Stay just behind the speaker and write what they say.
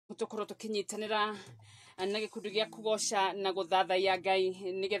Tukorwo tukinyitanira na gikundi gia kugoca na guthathaiya Ngai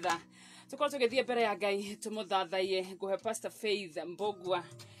nigetha tukorwo tugithie mbere ya Ngai tumuthathaie. Nguhe Pastor Faith Mbogua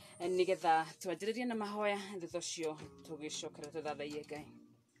nigetha twanjiririe na mahoya thutha cio tugicokera tuthathaiye Ngai.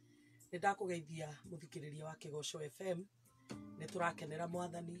 Nindakugeithia muthikiriria wa Kigooco FM. Niturakenera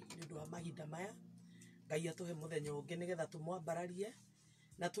Mwathani ni undu wa mahinda maya. Ngai atuhe muthenya ungi nigetha tumwambararie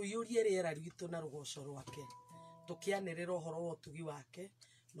na tuiyurie riera ritu na rugoco rwake, tukianirira uhoro wa utugi wake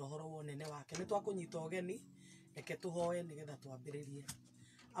na uhoro wa unene wake. Nitwakunyita ugeni, reke tuhoe nigetha twambiririe.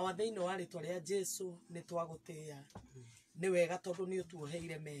 Awathiini wa ritwa ria Jesu nitwagutia. Ni wega tondu ni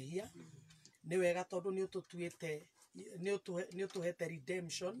utuheire mehia, ni wega tondu ni ututuite, ni utuhete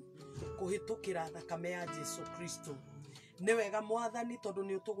redemption kuhitukira thakame ya Jesu Kristo. Ni wega Mwathani tondu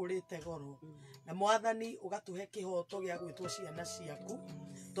ni utugurite goro, na Mwathani ugatuhe kihoto gia gwitwo ciana ciaku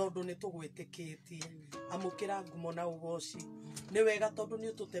tondu ni tugwitikitie. Amukira ngumo na ugoci. Ni wega tondu ni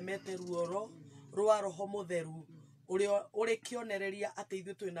ututemete ruoro rwa Roho Mutheru uria uri kionereria ati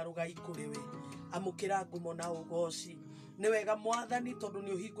ithu twina rugai kuriwe. Amukira ngumo na ugoci. Ni wega Mwathani tondu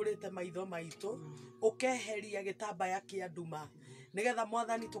ni uhingurite maitho maitu ukeheria gitambaya kia nduma nigetha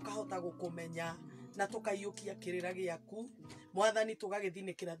Mwathani tukahota gukumenya na tukaiyukia kirira giaku. Mwathani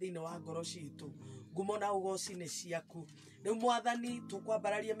tugagithinikira thiini wa ngoro citu. Ngumo na ugoci ni ciaku. Riu Mwathani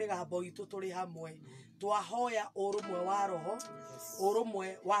tukwambararia migambo itu turi hamwe, twahoya urumwe wa roho,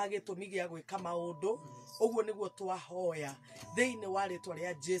 urumwe wa gitumi gia gwika maundu. Uguo niguo twahoya thiini wa ritwa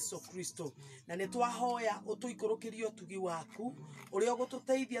ria Jesu Kristo, na ni twahoya utuikurukirie utugi waku uria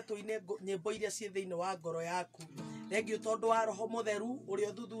ugututeithia tuine nyimbo iria cie thiini wa ngoro yaku. Thengio tondu wa Roho Mutheru uria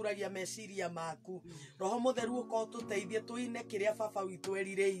uthuthuragia meciria maku. Roho Mutheru uko tuteithie tuine kiria baba witu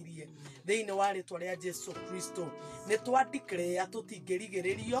erirĩirie thiini wa ritwa ria Jesu Kristo. Ni twa declare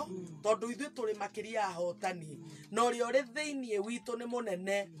tutingirigiririo tondu ithu turi makiria ahotani, na uria uri thiini witu ni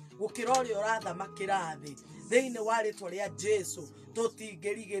munene gukira uria urathamakira thi. Thiini wa ritwa ria Jesu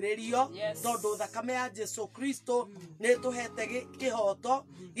tutingirigiririo tondu thakame ya Jesu Kristo ni tuhete kihoto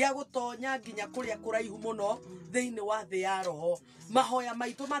gia gutonya nginya kuria kuraihu muno thiini wa thi ya roho. Mahoya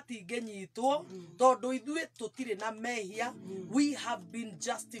maitu matingenyitwo tondu ithuĩ tutire na mehia. We have been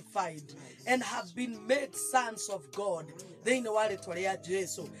justified and have been made sons of God thiini wa ritwa ria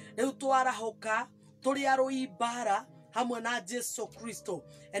Jesu. Riu twarahuka turi arui mbara hamwe na Jesu Kristo,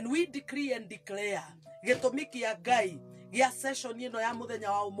 and we decree and declare gitumi kia Ngai gia session ino ya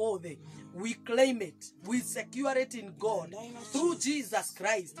muthenya wa umuthi. We claim it, we secure it in God through Jesus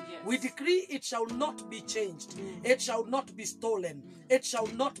Christ. We decree it shall not be changed, it shall not be stolen, it shall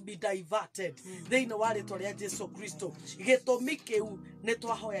not be diverted. Thiini wa ritwa ria Jesu Kristo gitumi kiu ni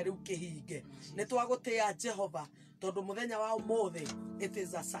twahoya riu kihinge. Ni twagutia Jehova tondu muthenya wa umuthi it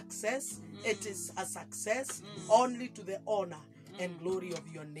is a success. It is a success only to the honor and glory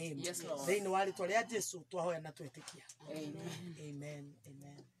of your name. Yes, Lord. Thiini wa ritwa ria Jesu twahoya na twetikia. Amen. Amen.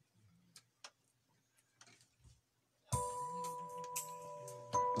 Amen.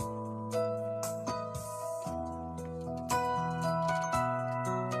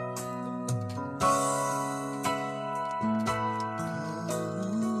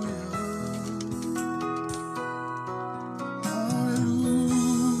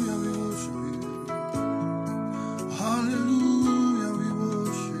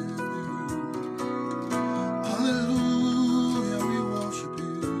 Hallelujah, we worship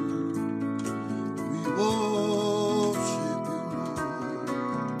you.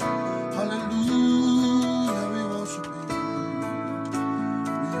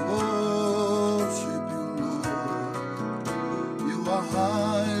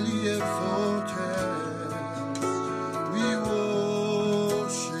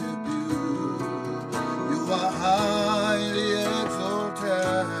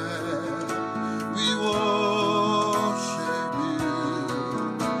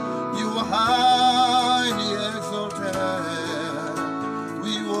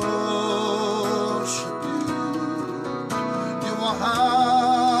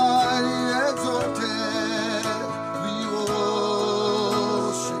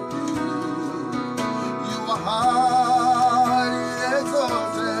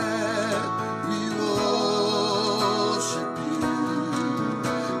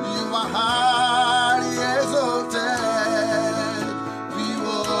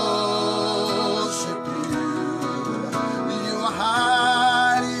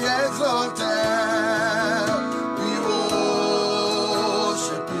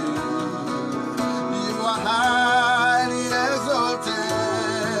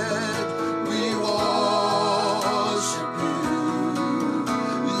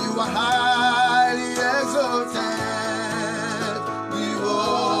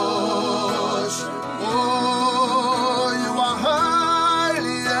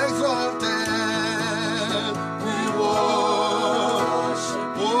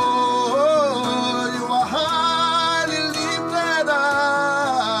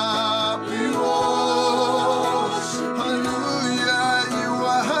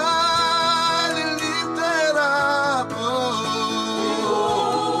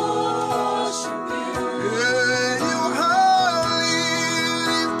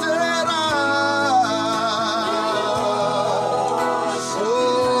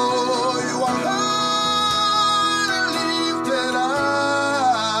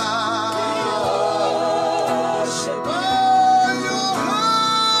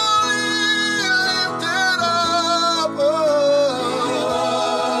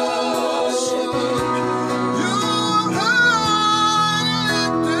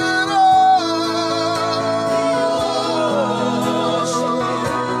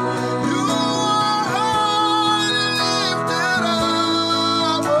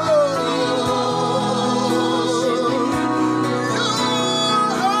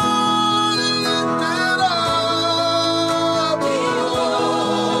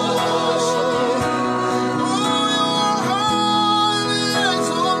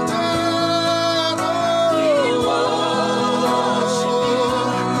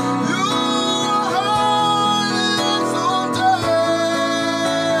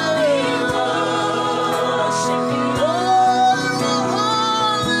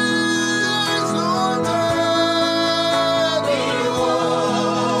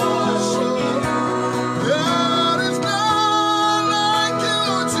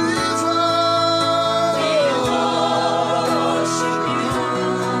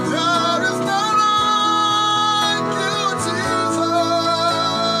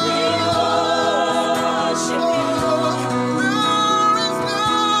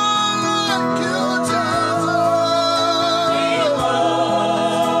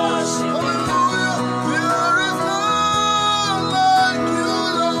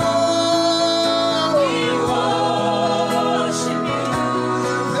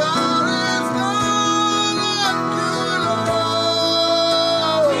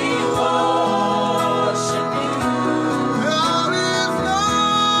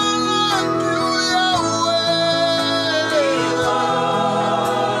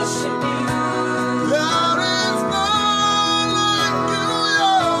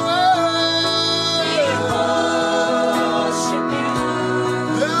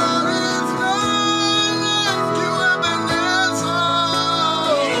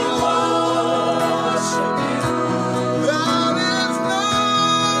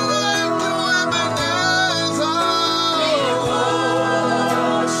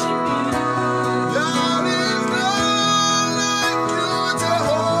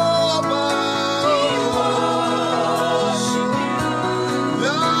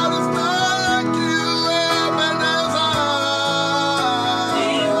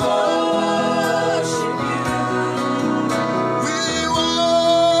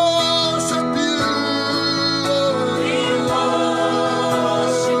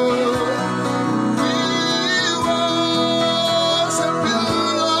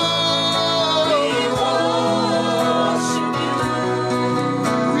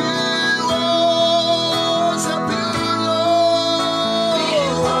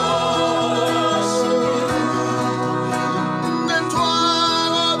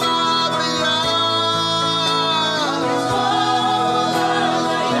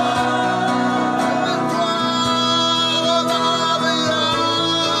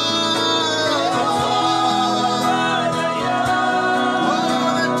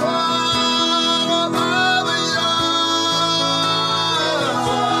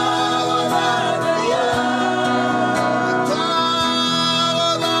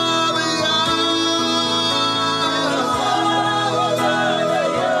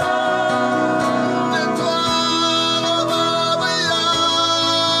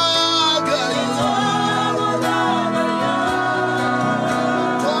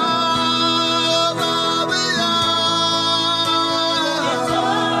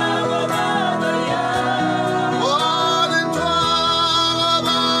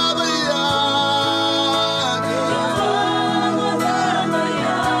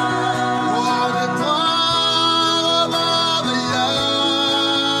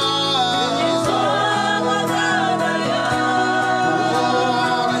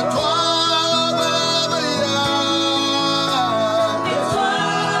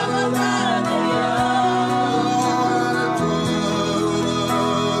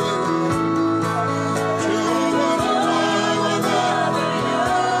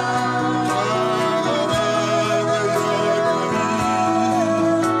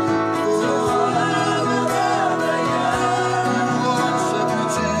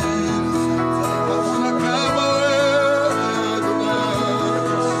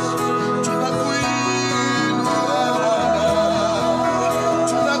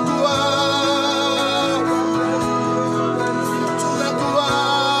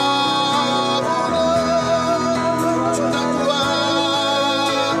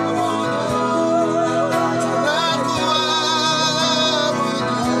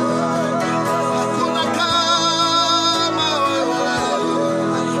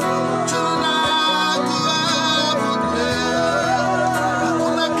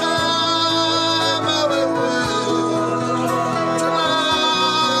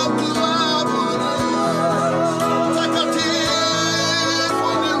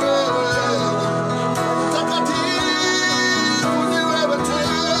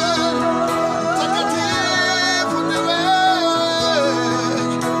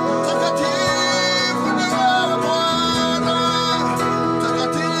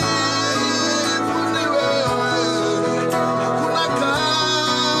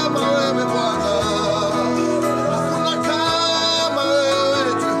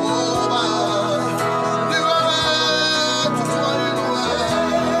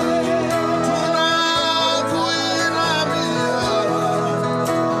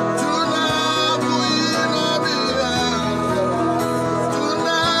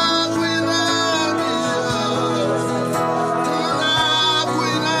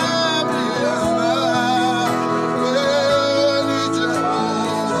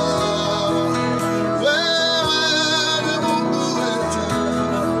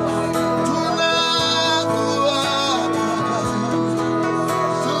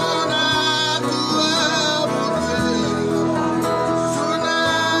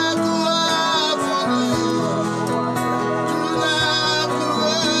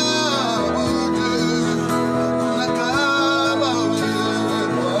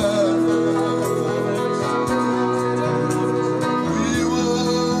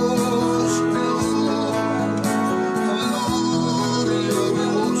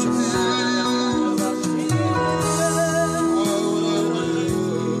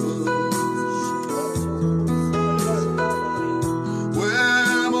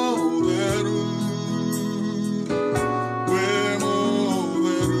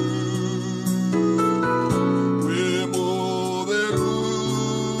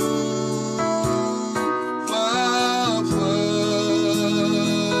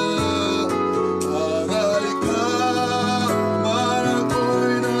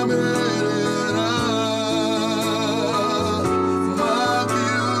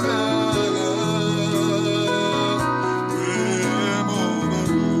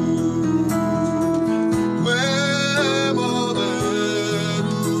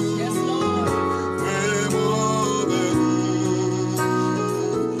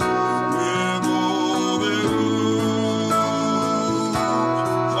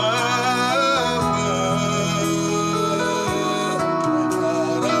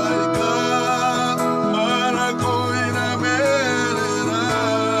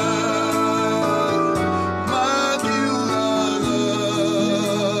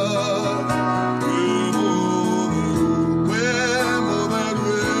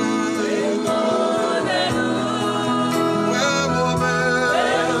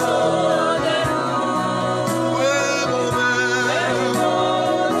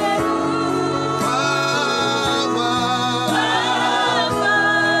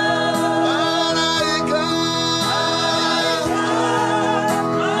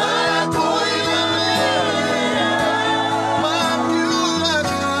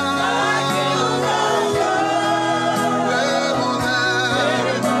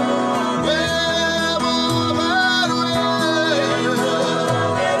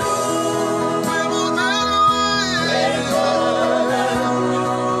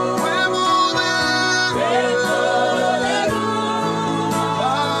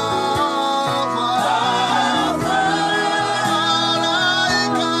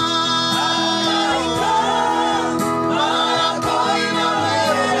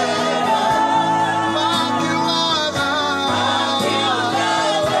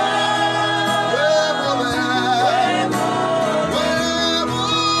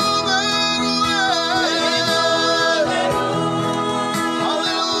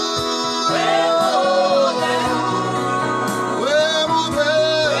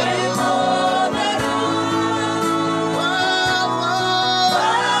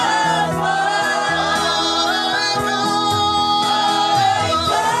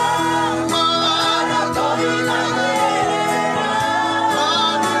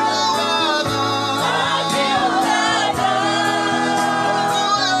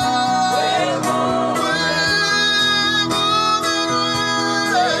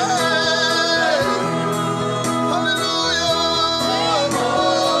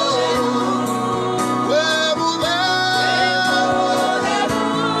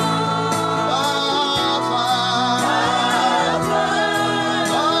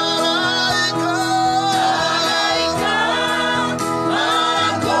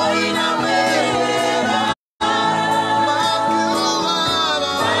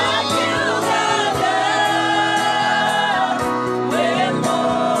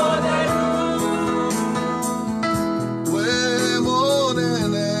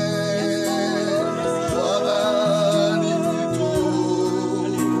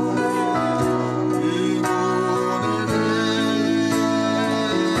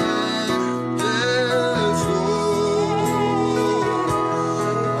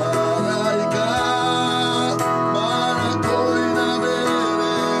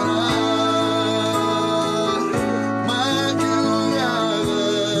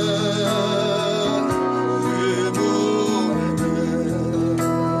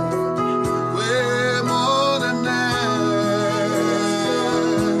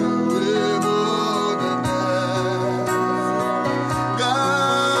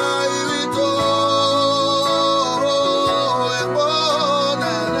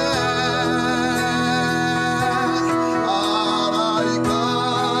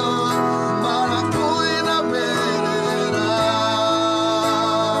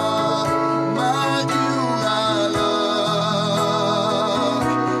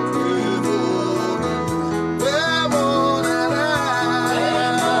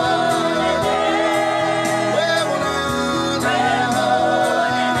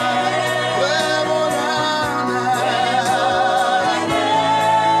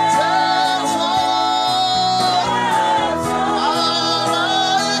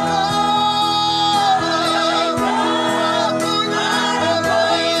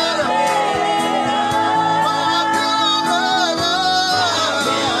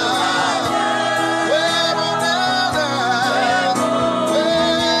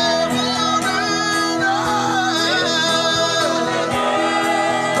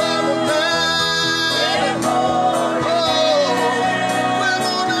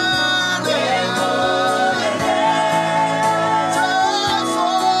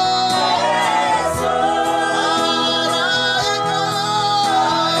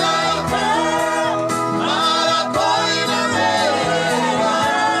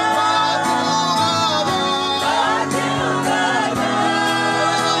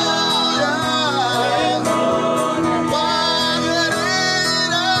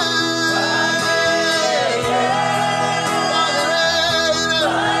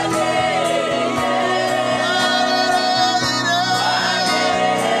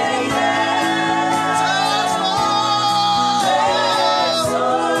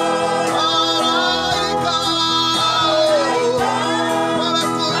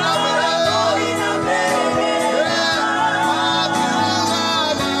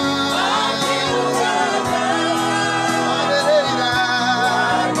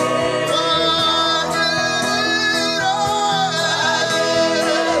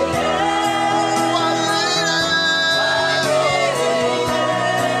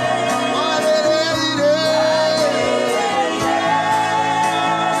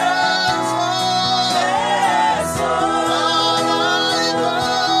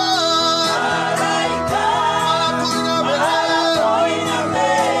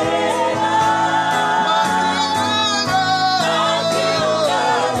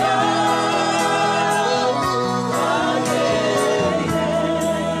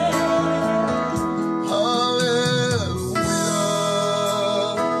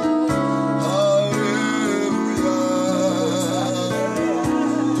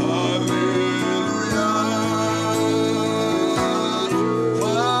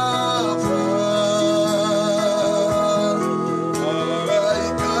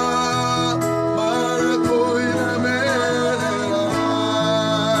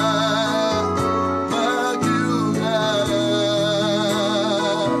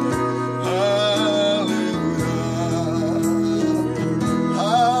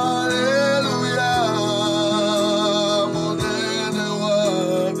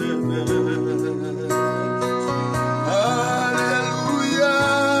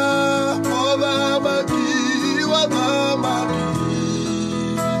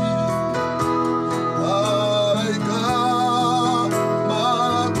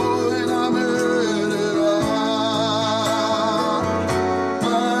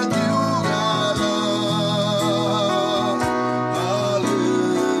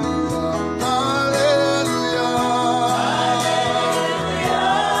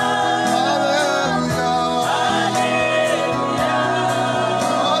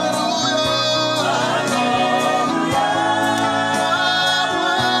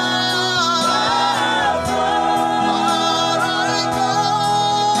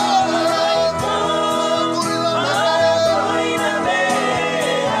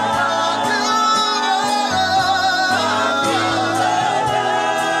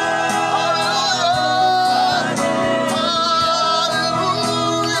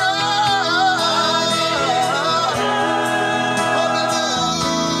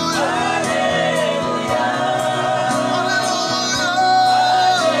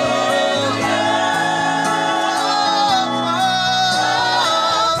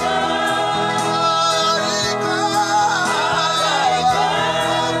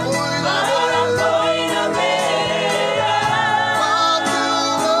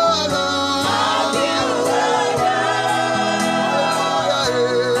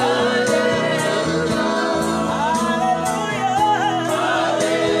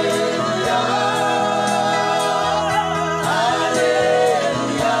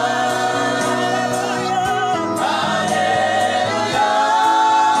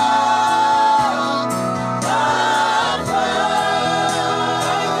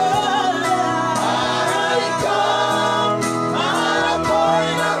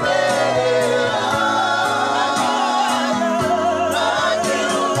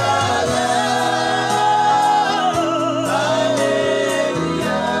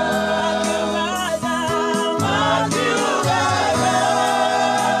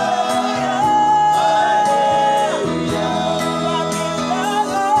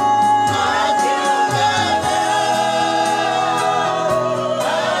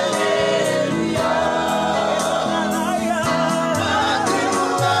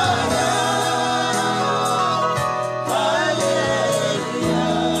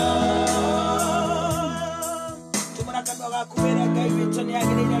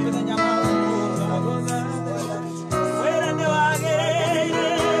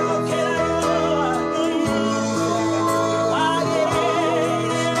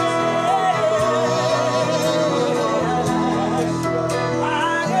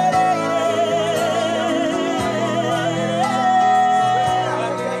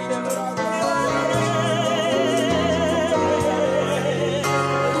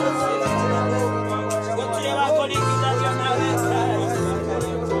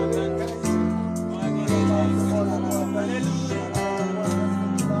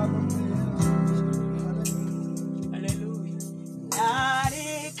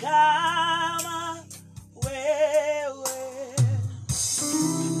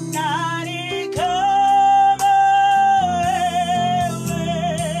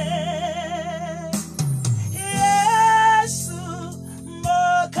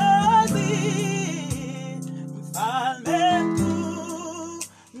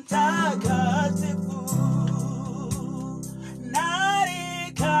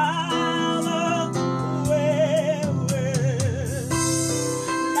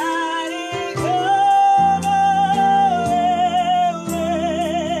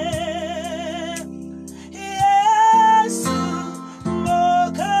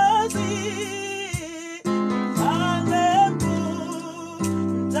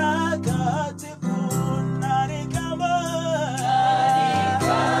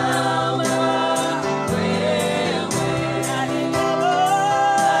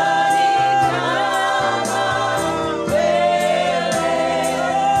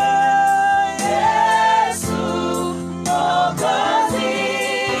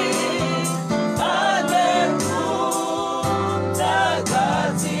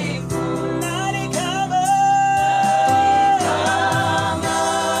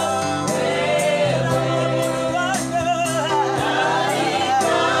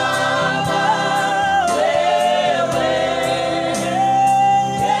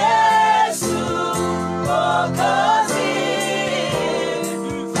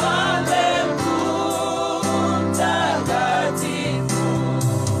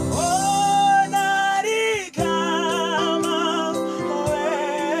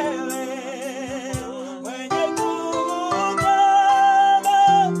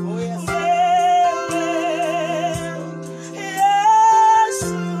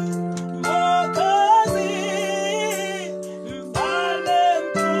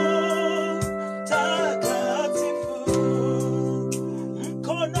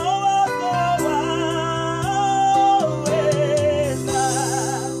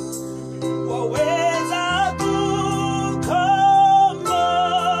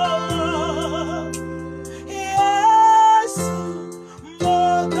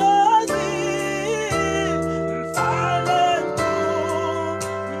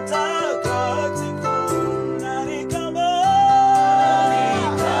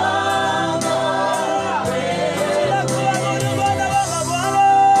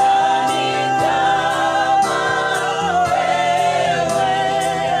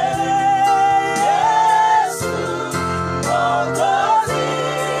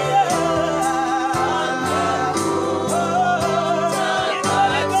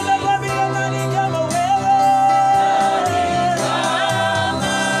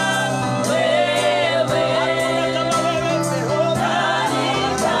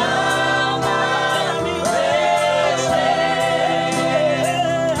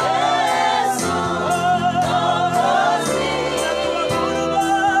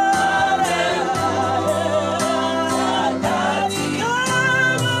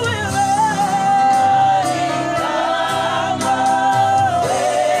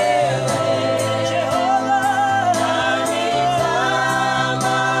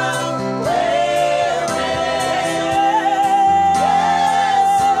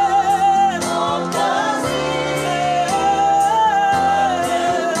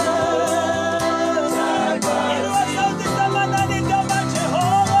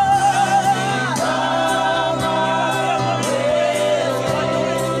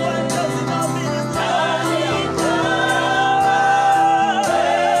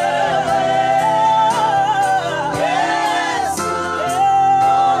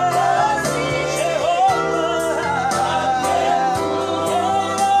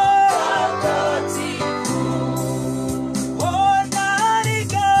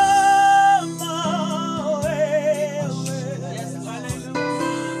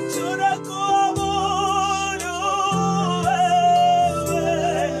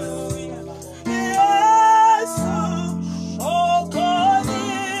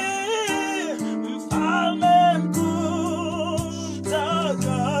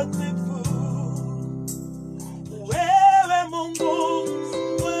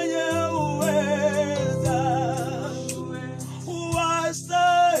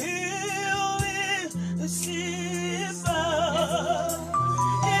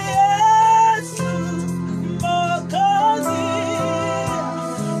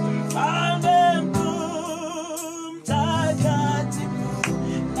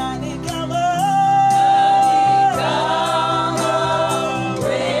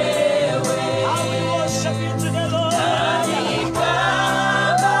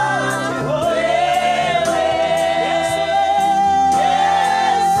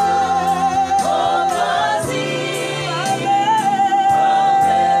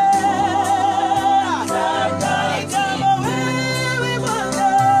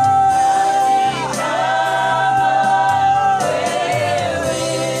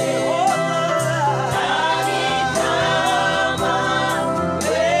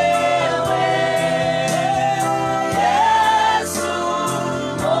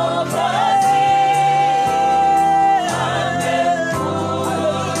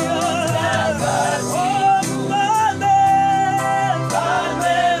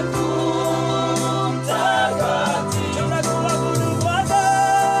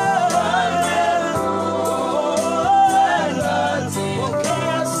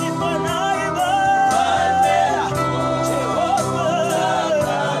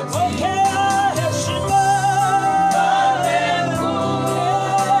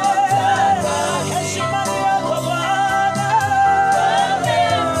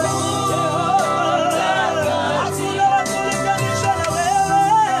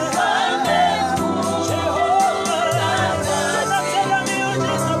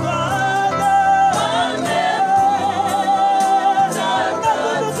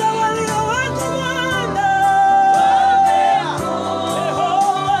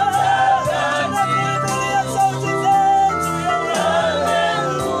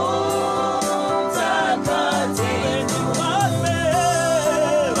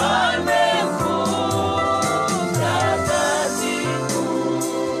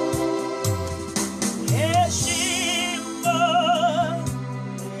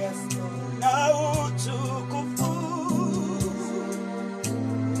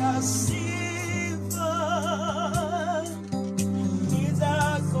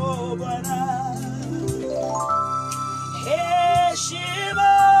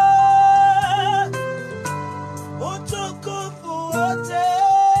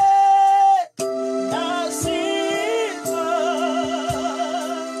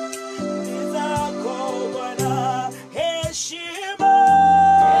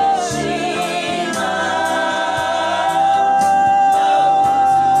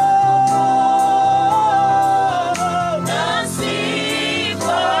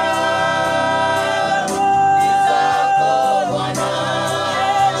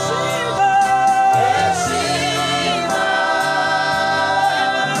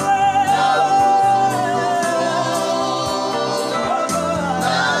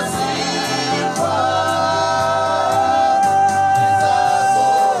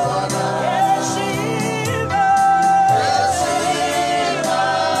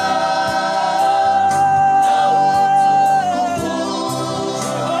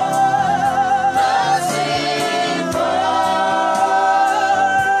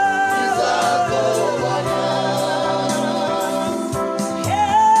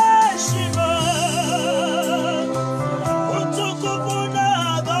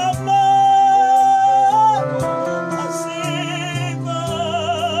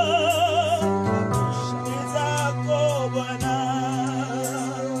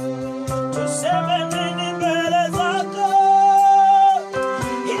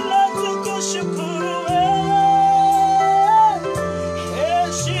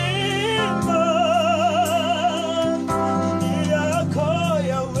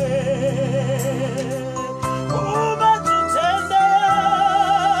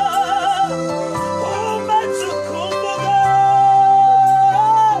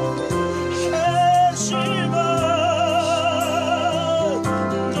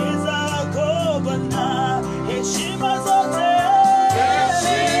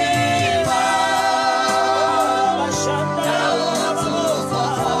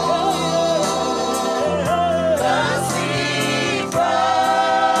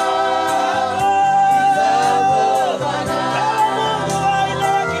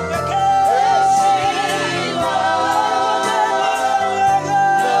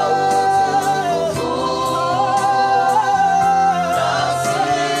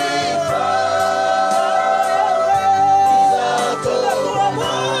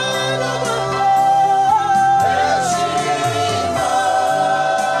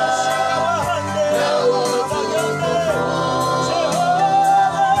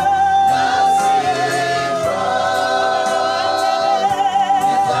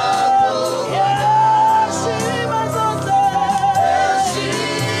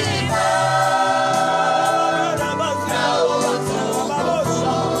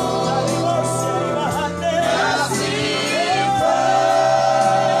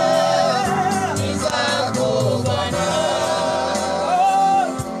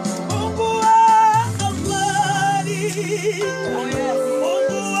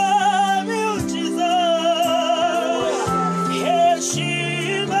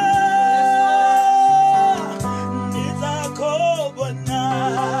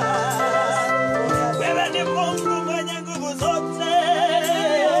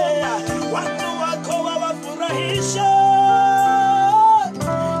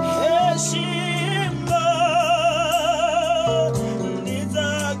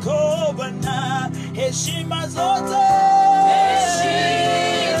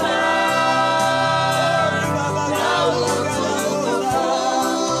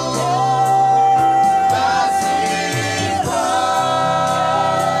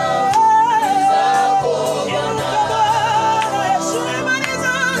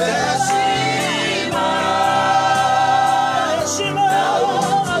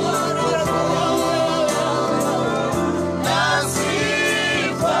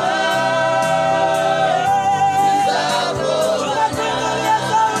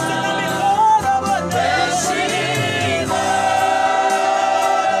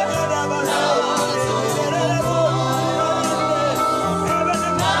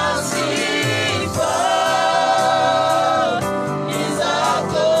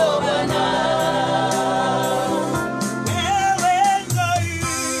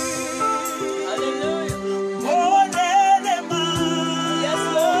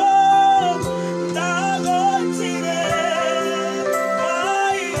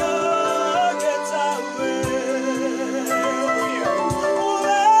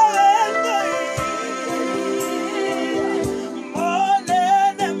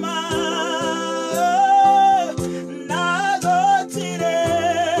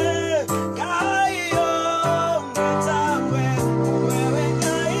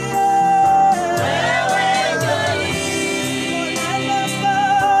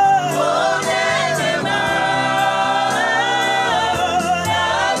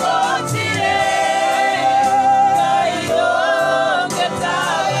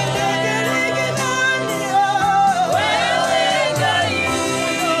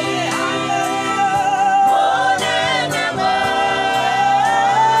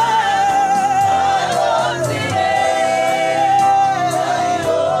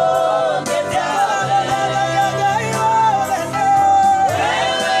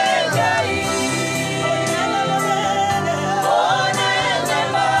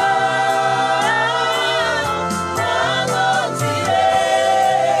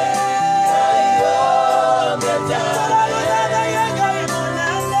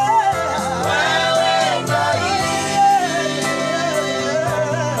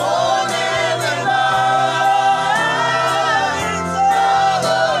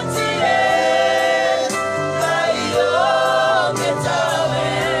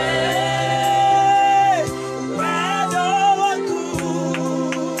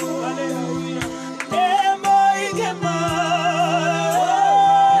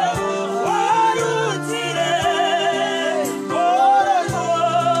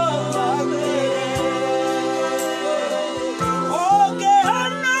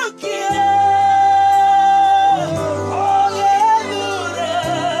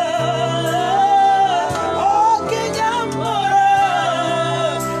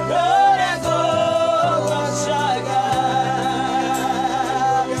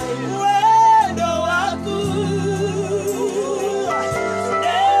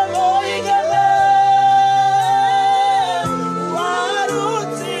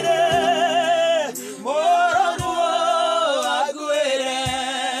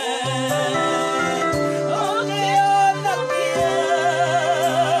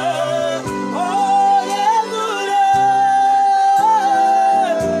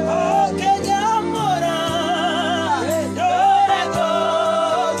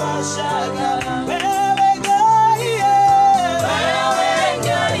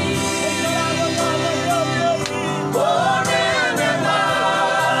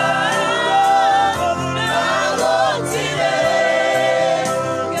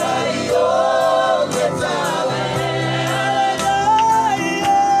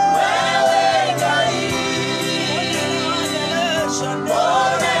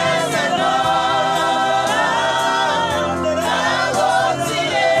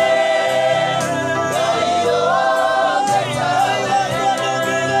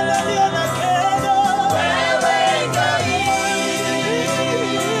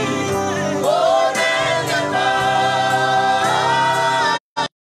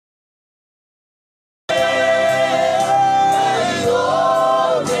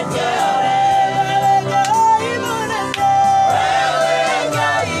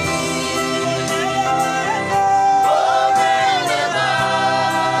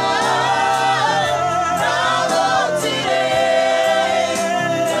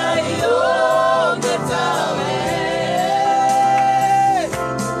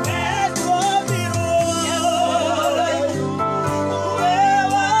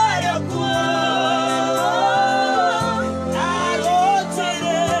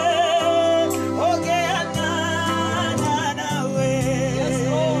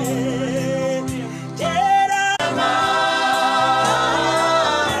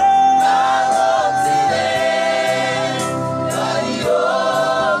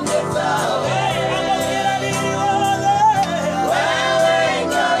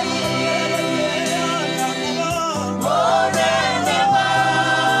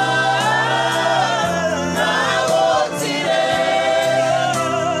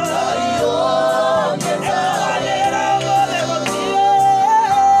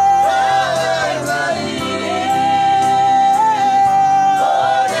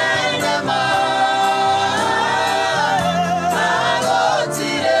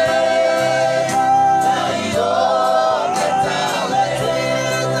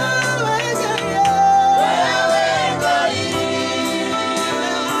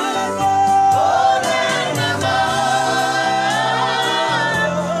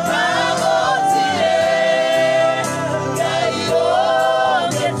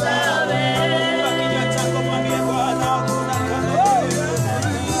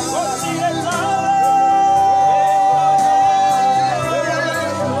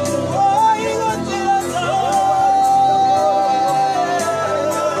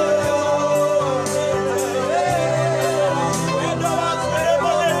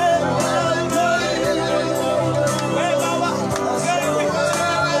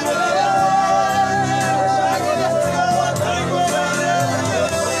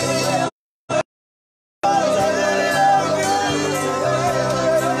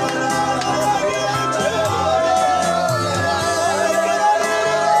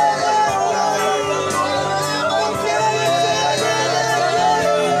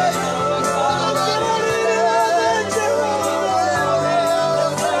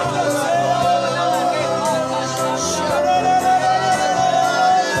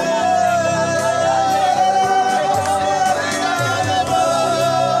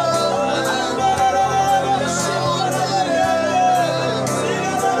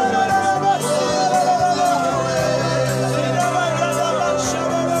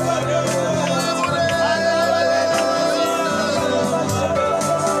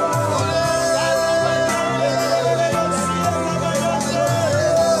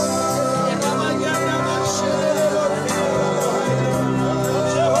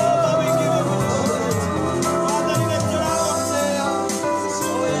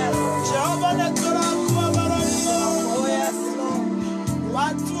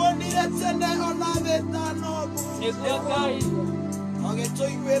 tuonire tene ona thĩ tanogu nĩguo Ngai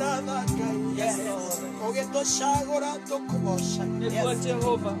ũgĩtũiguĩra tha Ngai ũgĩtũcagũra tũkũgoca nĩguo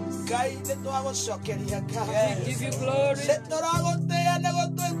Jehova. Ngai nĩtwagũcokeria We Ngai give you glory. nĩtũragũtĩĩa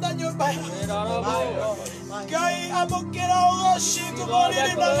nĩgũtwĩta nyũmba Ngai amũkĩra ũgoci All ngũmũrĩrĩ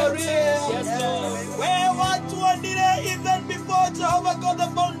the na glory. gũtĩĩa Yes, Lord. we watuonire even before Jehovah got the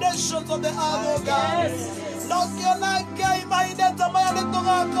foundations of the earth, oh God. Nokiona Ngai mahinda ta maya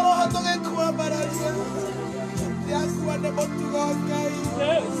nĩtũgakorwo tũgĩkwambararia ndiakuwa nĩ mũtugo Ngai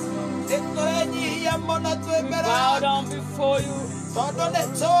Yes. nĩtũrenyihia mũno twĩ We mbere bow down before you. tondũ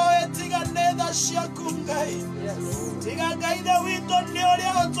nĩtũĩ tiga nĩ tha ciaku Ngai tiga Ngai ithe witũ nĩ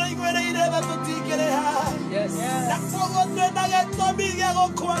ũrĩa ũtũiguĩrĩire tha tũtingĩrĩ haha Yes. na koguo twĩna gĩtũmi gĩa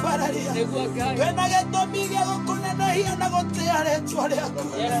gũkwambararia Nĩguo Ngai. twĩna gĩtũmi gĩa gũkũnenehia na gũtĩĩa rĩĩtwa rĩaku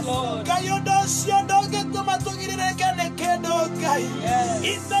Yes, Lord. Ngai ũndũ ũcio ndũngĩtũma tũgirĩrĩke nĩ kĩndũ Ngai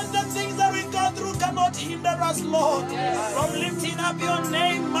even the things that we go through cannot hinder us Lord from lifting up your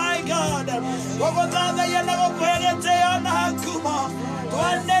name my God gũgũthathaiya na gũkũhe gĩtĩo na ngumo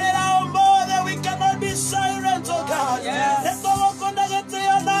twanĩrĩra ũmũthĩ we cannot be silent oh God nĩtũgũkũna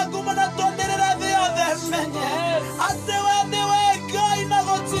gĩtĩo na ngumo na twanĩrĩra thĩ yothe menye atĩ we nĩwe Ngai na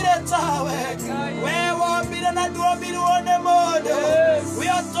gũtirĩ tawe we wombire na nduombirwo nĩ mũndũ we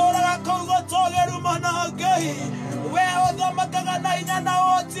ũtũũraga kũu gũtũũgĩru mũno Ngai we ũthomakaga na hinya na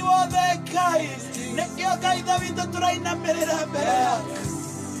ũhoti wothe Ngai nĩkĩo Ngai ithe witũ tũrainamĩrĩra mbere yaku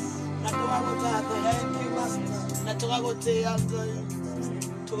na tũgagũthathaiya na tũgagũtĩĩa Ngai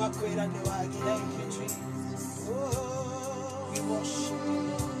tugakwĩra nĩ wagĩrĩire we worship you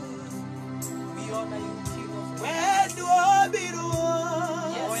we honor you King of Kings we nduombirwo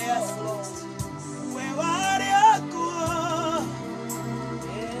yes Lord we warĩ akuo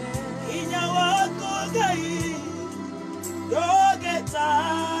hinya wako Ngai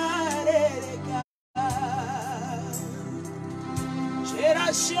ndũngĩtarĩrĩka njĩra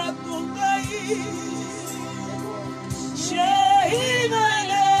ciaku Ngai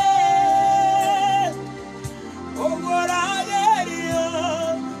ciĩhingĩre ũgũragĩrio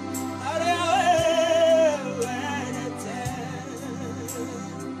arĩa wendete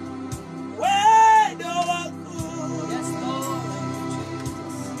wendo waku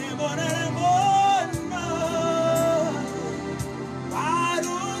nĩ mũnene mũno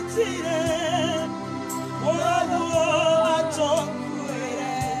warutire mũrũguo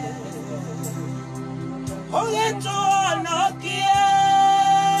atũkuĩre ũgĩtũhonokie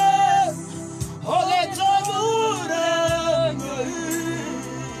ũgĩtũthura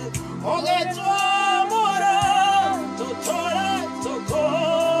ũgĩtwamũra tũtũre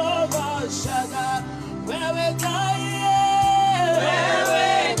tũkũgocaga wewe Ngai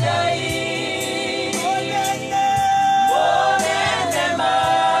mũnene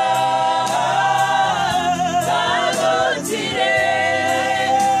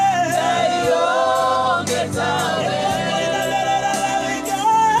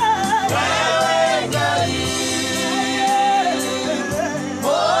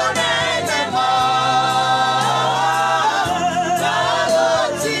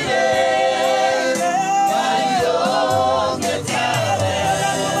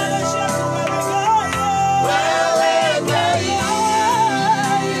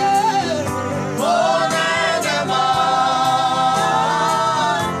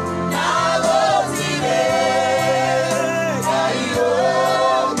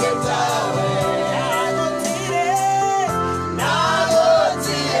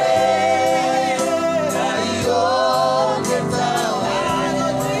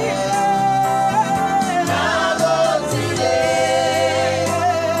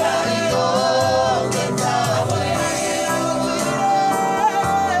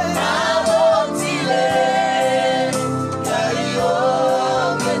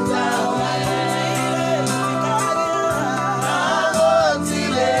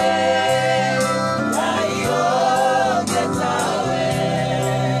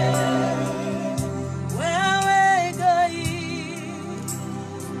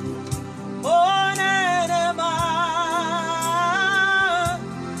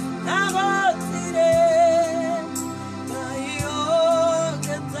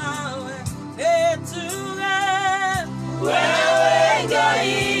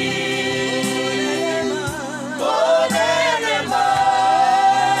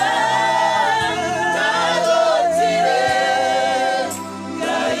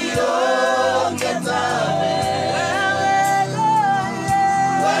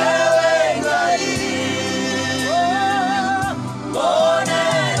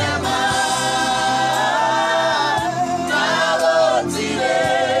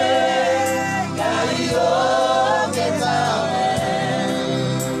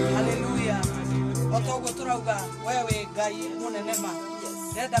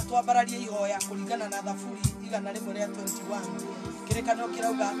twambararie ihoya kuringana na Thaburi 121 kirekano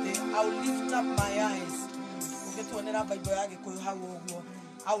kirauga ati I'll lift up my eyes ukituonera Bible ya Gikuyu hau uguo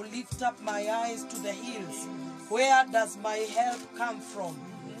I'll lift up my eyes to the hills. Where does my help come from?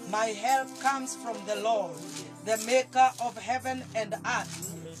 My help comes from the Lord, the maker of heaven and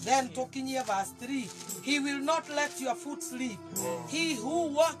earth. Then talking here verse 3, he will not let your foot sleep. He who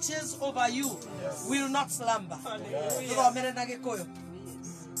watches over you will not slumber.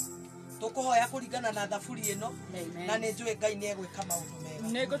 Tukuhoya kuringana na Thaburi ino na ni njui Ngai ni egwika maundu mega.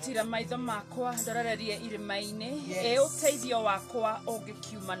 Negotira maitho makwa ndorererie irima-ini uteithio wakwa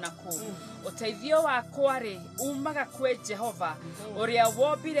ungikiuma naku. Uteithio wakwa ri umaga kwe Jehova uria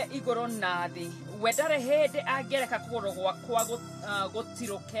wombire iguru na thi. We ndare hindi angereka kuguru gwakwa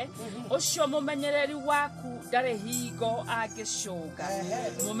gutiruke. Ucio mumenyereri waku ndare hingo angicuga.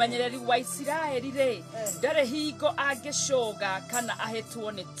 Mumenyereri wa Isiraeli ri ndare hingo angicuga kana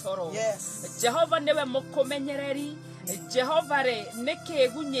ahitwo ni toro. Jehova niwe mukumenyereri. Jehova re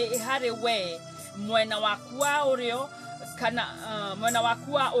nikigunye hari we mwena waku wa urio kana mwena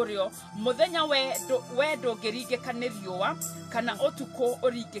waku wa urio muthenya we ndungirigika ni riua kana utuko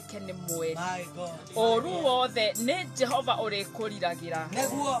uringike ni mweri oru wothe ni Jehova urikuriragira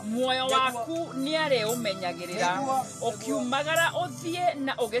muoyo waku ni ari umenyagirira ukiumagara uthie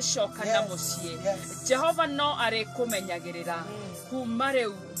na ugicoka na mucie Jehova no ari kumenyagirira kuma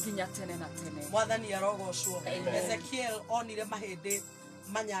riu nginya tene na tene. Mwathani arogocwo. Ezekiel onire mahindi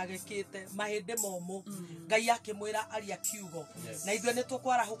manyagikite mahindi momo Ngai akimwira aria kiugo na ithwe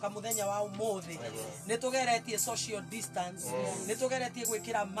nitukwarahuka muthenya wa umuthi nitugeretie social distance nitugeretie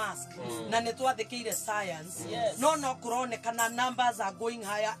gwikira mask na nitwathikiire science no kuronekana numbers are going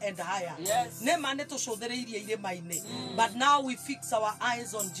higher and higher nema nitucuthiriirie irima-ini but now we fix our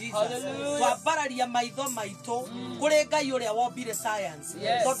eyes on Jesus twambararia maitho maitu kuri Ngai uria wombire science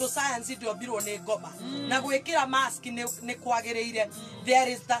tondu science ndiombirwo ni ngoma na gwikira mask ni kwagiriire.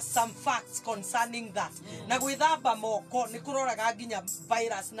 There is some facts concerning that. Na gwithamba moko ni kuroraga nginya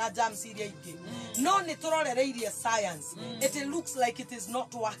virus na germs iria ingi. No ni turorereirie science. It looks like it is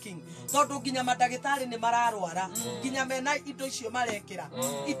not working. Tondu nginya madagitari ni mararwara. Nginya mena indo icio marekira.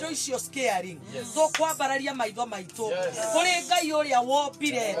 Indo icio scaring. So kwambararia maitho maitu. Kuri Ngai uria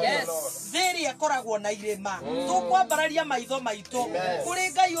wombire. Theri akoragwo na irima. So kwambararia maitho maitu.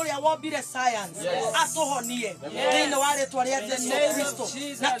 Kuri Ngai uria wombire science. Atuhonie. Thini wa ritwa ria Jesu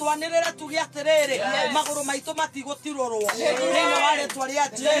na twanirira tugiatiriri maguru maitu matigotirorwo thini wa ritwa ria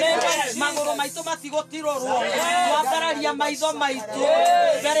Jesu maguru maitu matigotirorwo twambararia maitho maitu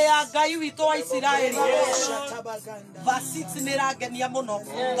mbere ya Ngai witu wa Isiraeli. Verse 6 nirangenia muno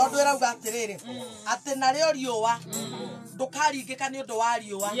tondu irauga atiriri ati nario riua ndukaringika ni undu wa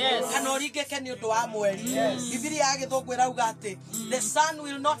riua kana uringike ni undu wa mweri. Biblia ya Githungu irauga ati the sun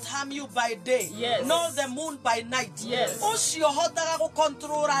will not harm you by day nor the moon by night. Ucio hotaga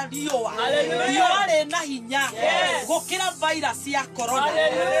gukontrola riua riua ri na hinya gukira virus ya corona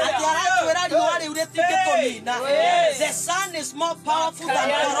ati aratwira riua riu ritingitunina. The sun is more powerful than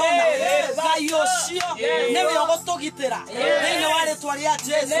corona. Ngai ucio niwe ugutugitira thini wa ritwa ria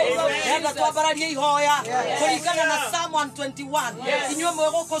Jesu. Enda twambararie ihoya kuringana na Psalm 121. Inywe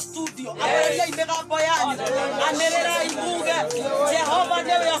mwego studio abararia imigambo yanyu anirira imuge Jehova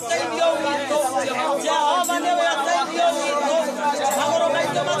niwe uteithio witu. Jehova niwe uteithio witu. Magoro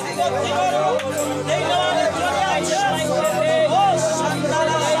maitu matigotirwo thini wa ritwa ria Jesu.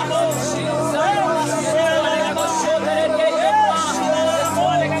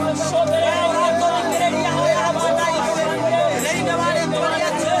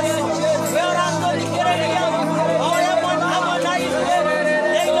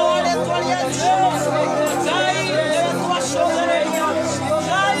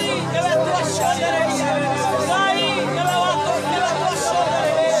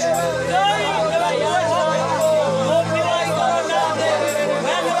 Hey!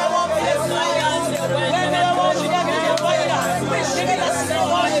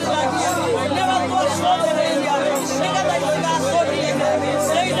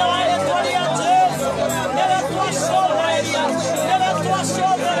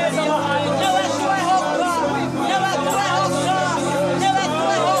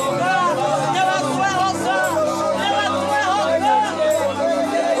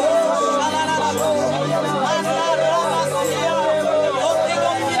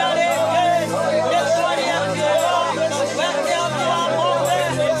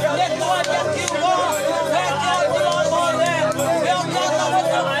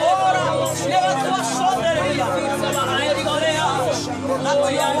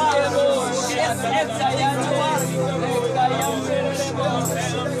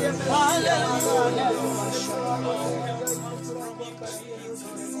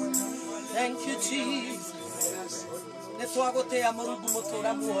 Thank you, Jesus. Nĩ twagũtĩa Mũrungu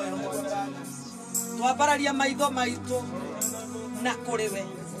mũtũũra muoyo. Twambararia maitho maitũ na kũrĩ we.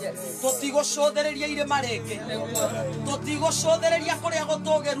 Tũtigũcũthĩrĩria irĩma rĩngĩ. Tũtigũcũthĩrĩria kũrĩa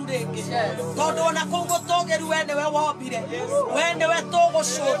gũtũũgĩru rĩngĩ. Tondũ ona kũu gũtũũgĩru we nĩwe wombire. We nĩwe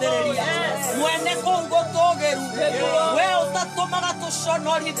tũgũcũthĩrĩria. Mwene kũu gũtũũgĩru. We ũtatũmaga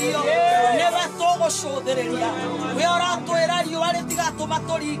tũconorithio. Nĩwe tũgũcũthĩrĩria. We ũratwĩra riũa rĩtigatũma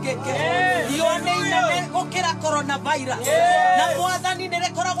tũringĩke. Riũa nĩ inene gũkĩra coronavirus. Na Mwathani nĩ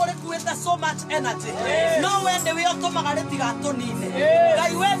rĩkoragwo rĩkuĩte so much energy. No we nĩwe ũtũmaga rĩtigatũnine.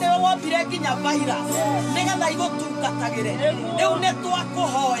 Ngai we nĩwe wombire nginya virus. Nĩgetha igũtungatagĩre. Rĩu nĩ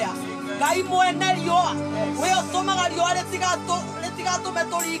twakũhoya. Ngai mwene riũa. We ũtũmaga riũa rĩtigatũme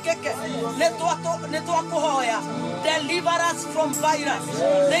tũringĩke. Nĩ twakũhoya. Deliver us from virus.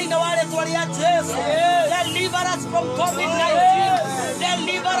 Thĩinĩ wa rĩĩtwa rĩa Jesu. Deliver us from COVID-19.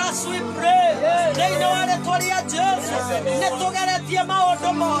 Deliver us, we pray. Thĩinĩ wa rĩĩtwa rĩa Jesu. Nĩ tũgeretie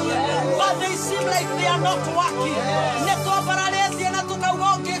maũndũ mothe. But they seem like they are not working. Nĩ twambararĩtie na tũkauga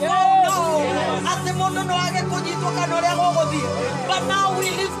ũngĩkona atĩ mũndũ no age kũnyitwo kana ũrĩa gũgũthiĩ. But now we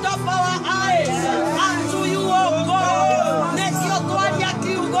lift up our eyes unto you, O God. Nĩkĩo twaria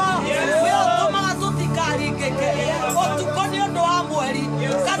kiugo. We ũtũmaga tũtikaringĩke. Ũtukũ nĩ ũndũ wa mweri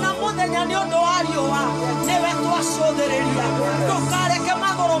kana mũthenya nĩ ũndũ wa riũa. Nĩwe twacũthĩrĩria. Ndũkareke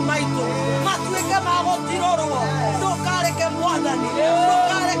magũrũ maitũ matuĩke ma gũtirũrwo. Ndũkareke Mwathani.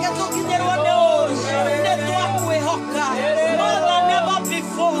 Ndũkareke tũkinyĩrwo nĩ ũũru. Nĩ twakwĩhoka. More than ever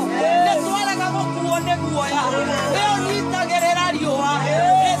before. Nĩ twarega gũkuo nĩ guoya. We ũnyitagĩrĩra riũa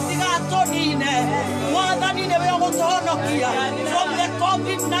rĩtigatũnine. Mwathani nĩwe ũgũtũhonokia from the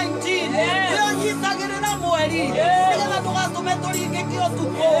COVID-19. We ũnyitagĩrĩra mweri nĩgetha ndũgatũme tũringĩke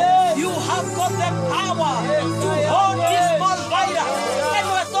ũtukũ. You have got the power to hold this small virus.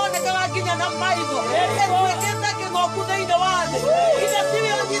 Ĩno ĩtonekaga nginya na maitho. Ĩtuĩkĩte kĩng'oku thĩinĩ wa thĩ. Ithe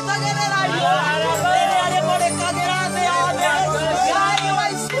tiwe ũnyitagĩrĩra riũa rĩrĩa rĩmũrĩkagĩra thĩ yothe. Ngai wa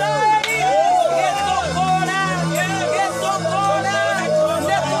Isiraeli, gĩtũkũũre, gĩtũkũũre.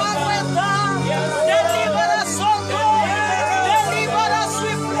 Nĩ twagwĩta. Deliver us, O God. Deliver us,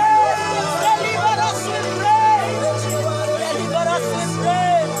 we pray. Deliver us, we pray. Deliver us, we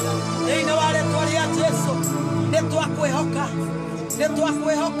pray. Thĩinĩ wa rĩĩtwa rĩa Jesu. Nĩ twakwĩhoka. Nĩ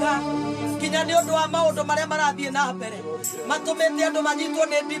twakwĩhoka. Nginya nĩ ũndũ wa maũndũ marĩa marathiĩ na mbere. Matũmĩte andũ manyitwo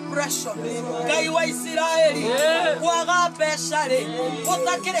nĩ depression. Ngai wa Isiraeli, kwaga mbeca rĩ,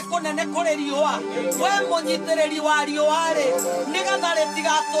 gũtakĩrĩ kũnene kũrĩ riũa. We mũnyitĩrĩri wa riũa-rĩ, nĩgetha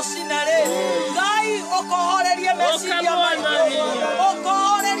rĩtigatũcine rĩ. Ngai ũkohorerie meciria maitũ.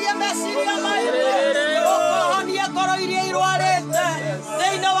 Ũkohorerie meciria maitũ. Ũkohonie ngoro iria irwarĩte.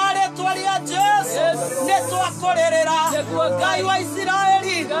 Thĩinĩ wa rĩĩtwa rĩa Jesu nĩ twakũrĩrĩra. Ngai wa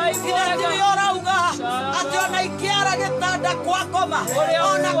Isiraeli, nginya tiwe ũrauga atĩ ona ingĩara gĩtanda kwa ngoma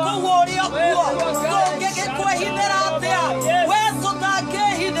ona kũu ũrĩ o kuo tũngĩgĩkwĩhithĩra atĩa. We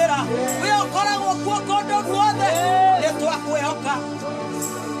tũtangĩhithĩra. We ũkoragwo kuo kũndũ guothe. Nĩ twakwĩhoka.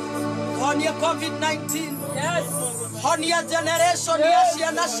 Honia COVID-19. Honia generation ya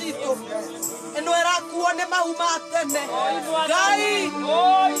ciana citũ. Ĩno ĩrakuo nĩ mahu ma tene. Ngai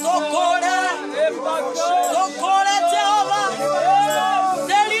tũkũũre. Tũkũũre Jehova.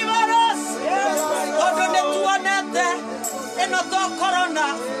 Deliver us. Tondũ nĩ tuonete ĩno to corona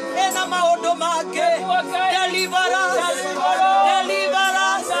ĩna maũndũ mangĩ. Deliver us. Deliver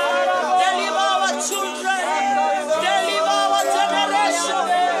us. Deliver our children. Deliver our generation.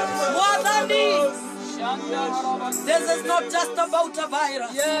 Mwathani. This is not just about a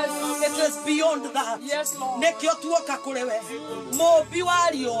virus. It is beyond that. Nekio tuoka kũrĩ we. Mũmbi wa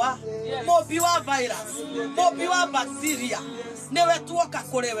riũa. Mũmbi wa virus. Mũmbi wa bacteria. Newe tuoka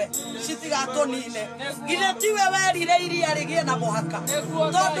kũrĩ we. Citigatũnine. Githĩ tiwe werire iria rĩgĩe na mũhaka.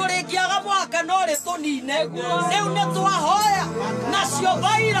 Tondũ rĩngĩaga mũhaka no rĩtũnine. Rĩu nĩ twahoya nacio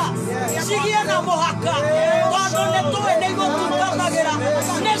virus cigĩe na mũhaka. Tondũ nĩ tũĩ nĩ igũtungatagĩra.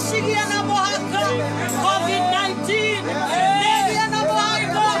 Nĩ cigĩe na mũhaka. COVID-19 nĩgĩe na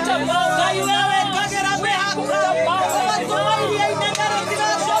mũhaka. Ngai we wekagĩra mĩhaka. Ũgatũma iria inene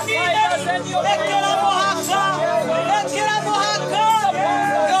rĩtigatũnine. Ĩkĩra mũhaka. Ĩkĩra mũhaka.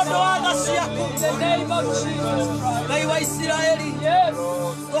 Nĩ ũndũ wa tha ciaku. Ngai wa Isiraeli,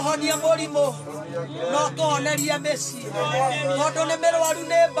 tũhonie mũrimũ no tũhonerie mĩciĩ. Tondũ nĩ mĩrwaru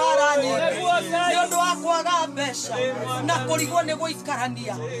nĩ mbara nyingĩ. Nĩ ũndũ wa kwaga mbeca na kũrigwo nĩ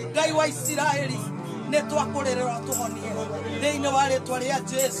gũikarania. Ngai wa Isiraeli, nĩ twakũrĩrĩra tũhonie. Thĩinĩ wa rĩĩtwa rĩa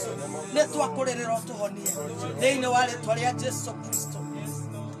Jesu nĩ twakũrĩrĩra tũhonie. Thĩinĩ wa rĩĩtwa rĩa Jesu Kristo.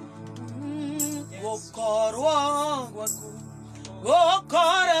 Gũkorwo gwaku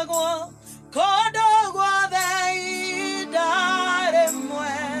gũkoragwo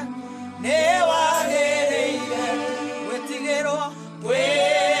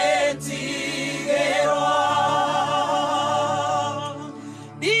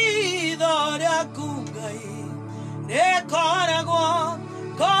gĩaku Ngai nĩkoragwo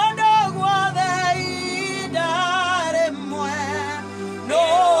kũndũ guothe ihinda rĩmwe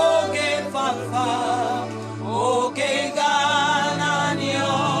nũgĩbaba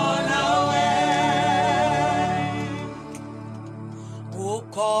ũkĩigananio nawe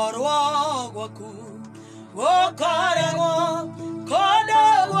gũkorwo gwaku gũkorwo